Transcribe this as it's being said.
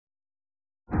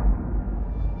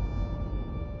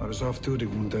I was off duty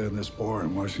one day in this bar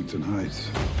in Washington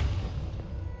Heights.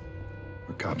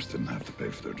 The cops didn't have to pay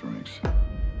for their drinks.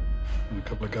 And a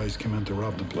couple of guys came in to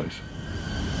rob the place.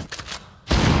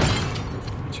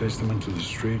 Chased them into the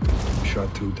street,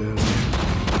 shot 2 dead. Got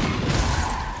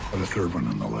a third one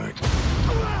in the leg.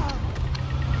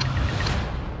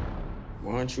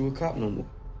 Why aren't you a cop no more?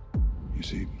 You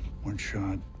see, one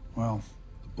shot, well,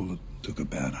 the bullet took a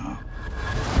bad hop.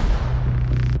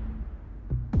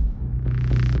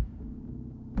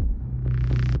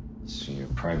 So you're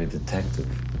a private detective?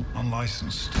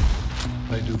 Unlicensed.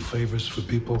 I do favors for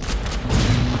people.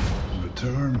 In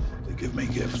return, they give me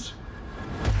gifts.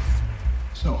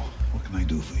 So, what can I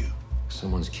do for you?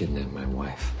 Someone's kidnapped my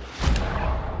wife.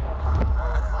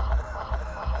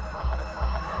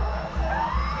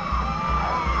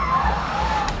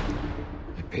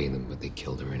 I paid them, but they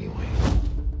killed her anyway.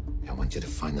 I want you to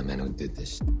find the men who did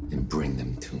this and bring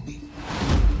them to me.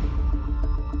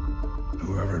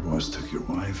 Whoever it was took your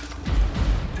wife.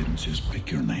 Didn't just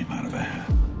pick your name out of a hat.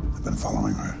 I've been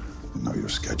following her. I know your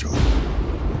schedule.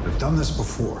 I've done this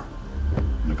before.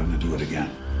 I'm not gonna do it again.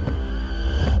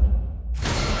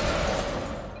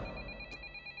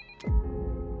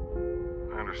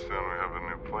 I understand we have a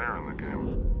new player in the game.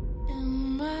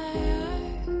 In my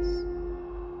eyes,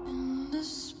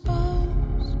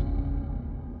 indisposed,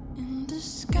 in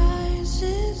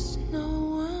disguises no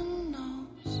one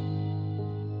knows,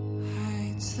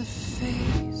 hides the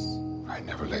face. I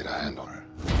never laid a hand on her.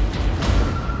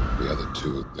 The other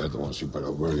two, they're the ones you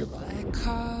better worry about. I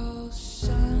call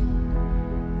son,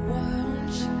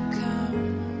 won't you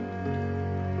come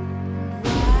and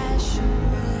wash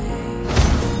away?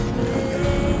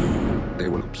 They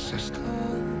were obsessed.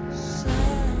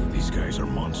 These guys are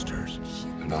monsters.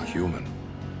 They're not human.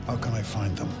 How can I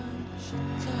find them?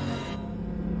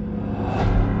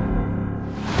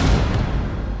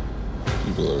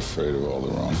 People are afraid of all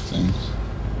the wrong things.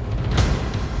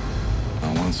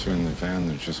 Now, once they're in the van,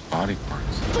 they're just body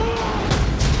parts.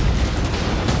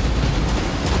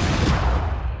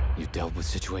 You've dealt with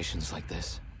situations like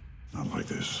this? Not like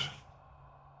this.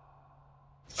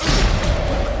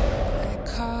 I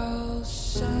call